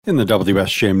In the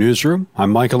WSJM newsroom, I'm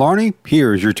Michael Arney.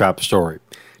 Here's your top story.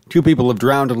 2 people have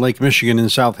drowned in Lake Michigan in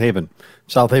South Haven.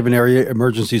 South Haven Area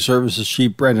Emergency Services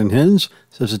Chief Brandon Hins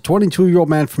says a 22-year-old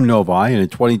man from Novi and a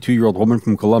 22-year-old woman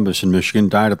from Columbus in Michigan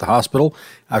died at the hospital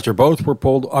after both were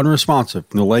pulled unresponsive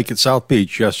from the lake at South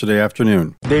Beach yesterday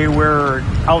afternoon. They were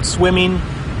out swimming,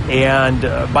 and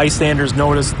bystanders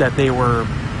noticed that they were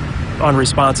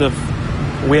unresponsive,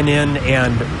 went in,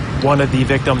 and one of the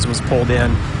victims was pulled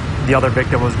in. The other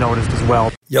victim was noticed as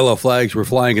well. Yellow flags were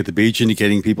flying at the beach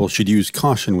indicating people should use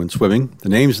caution when swimming. The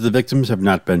names of the victims have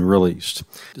not been released.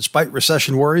 Despite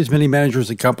recession worries, many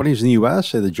managers at companies in the U.S.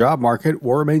 say the job market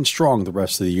will remain strong the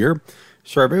rest of the year. A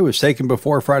survey was taken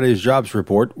before Friday's jobs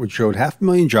report, which showed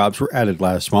 500,000 jobs were added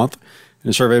last month. In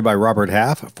a survey by Robert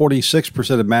Half,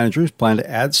 46% of managers plan to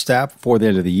add staff before the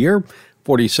end of the year.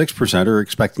 46% are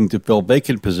expecting to fill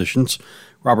vacant positions.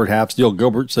 Robert Half's Neil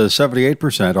Gilbert says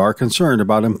 78% are concerned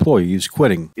about employees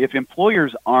quitting. If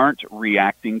employers aren't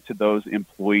reacting to those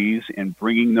employees and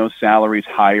bringing those salaries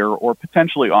higher or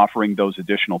potentially offering those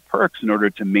additional perks in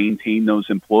order to maintain those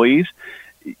employees,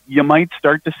 you might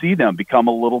start to see them become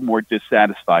a little more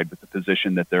dissatisfied with the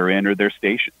position that they're in or their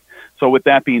station. So with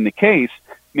that being the case,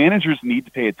 managers need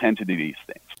to pay attention to these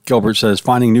things. Gilbert says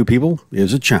finding new people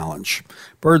is a challenge.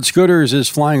 Bird Scooters is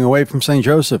flying away from St.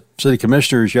 Joseph. City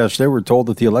commissioners yesterday were told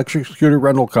that the electric scooter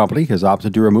rental company has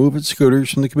opted to remove its scooters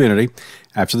from the community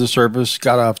after the service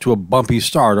got off to a bumpy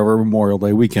start over Memorial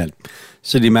Day weekend.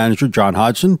 City Manager John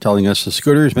Hodgson telling us the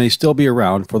scooters may still be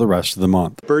around for the rest of the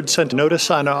month. Bird sent a notice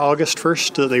on August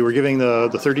 1st. They were giving the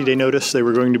 30-day notice. They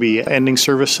were going to be ending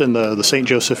service in the St.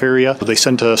 Joseph area. They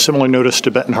sent a similar notice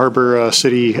to Benton Harbor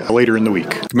City later in the week.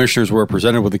 Commissioners were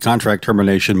presented with the contract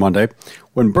termination Monday.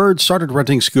 When Bird started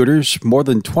renting scooters, more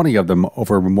than 20 of them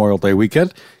over Memorial Day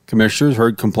weekend, commissioners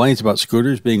heard complaints about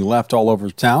scooters being left all over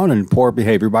town and poor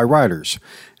behavior by riders.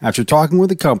 After talking with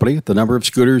the company, the number of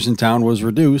scooters in town was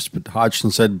reduced, but Hodgson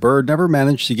said Bird never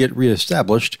managed to get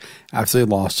reestablished after they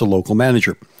lost a local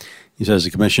manager. He says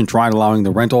the commission tried allowing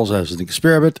the rentals as an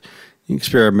experiment. The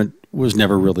experiment was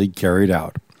never really carried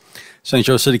out. St.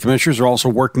 Joe City Commissioners are also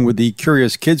working with the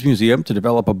Curious Kids Museum to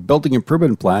develop a building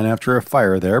improvement plan after a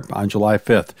fire there on July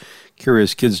 5th.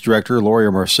 Curious Kids Director Lori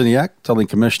Marciniak telling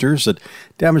commissioners that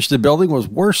damage to the building was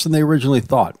worse than they originally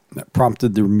thought. That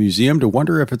prompted the museum to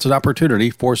wonder if it's an opportunity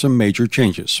for some major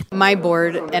changes. My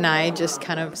board and I just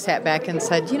kind of sat back and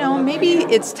said, maybe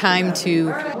it's time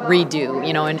to redo,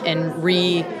 and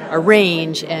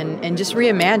rearrange and just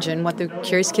reimagine what the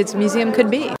Curious Kids Museum could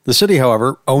be. The city,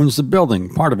 however, owns the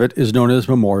building. Part of it is known as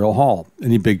Memorial Hall.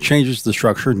 Any big changes to the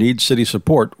structure need city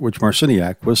support, which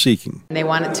Marciniak was seeking. They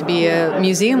want it to be a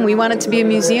museum. We want it to be a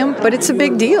museum, but it's a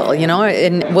big deal,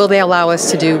 and will they allow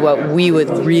us to do what we would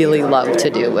really love to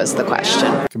do was the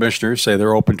question. Commissioners say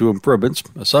they're open to improvements.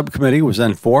 A subcommittee was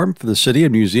then formed for the city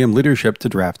and museum leadership to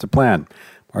draft a plan.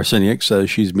 Marciniak says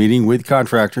she's meeting with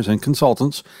contractors and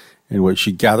consultants, in which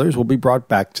she gathers will be brought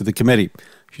back to the committee.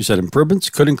 She said improvements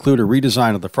could include a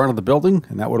redesign of the front of the building,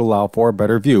 and that would allow for a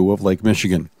better view of Lake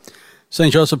Michigan.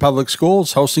 St. Joseph Public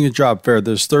Schools hosting a job fair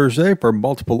this Thursday for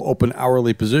multiple open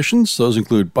hourly positions. Those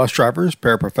include bus drivers,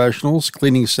 paraprofessionals,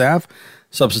 cleaning staff,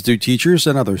 substitute teachers,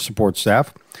 and other support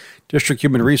staff. District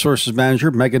Human Resources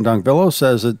Manager Megan Dongvillo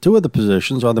says that 2 of the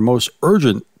positions are the most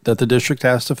urgent that the district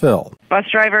has to fill. Bus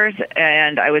drivers,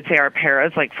 and I would say our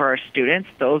paras, like for our students,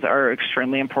 those are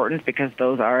extremely important because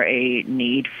those are a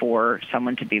need for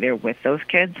someone to be there with those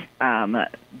kids.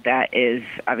 That is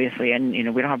obviously, and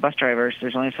we don't have bus drivers.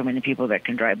 There's only so many people that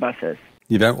can drive buses.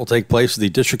 The event will take place at the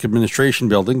District Administration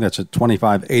Building. That's at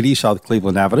 2580 South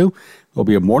Cleveland Avenue. There will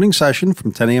be a morning session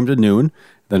from 10 a.m. to noon,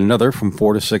 then another from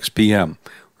 4 to 6 p.m.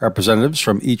 Representatives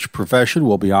from each profession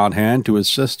will be on hand to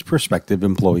assist prospective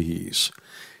employees.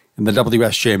 In the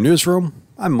WSJM Newsroom,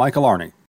 I'm Michael Arney.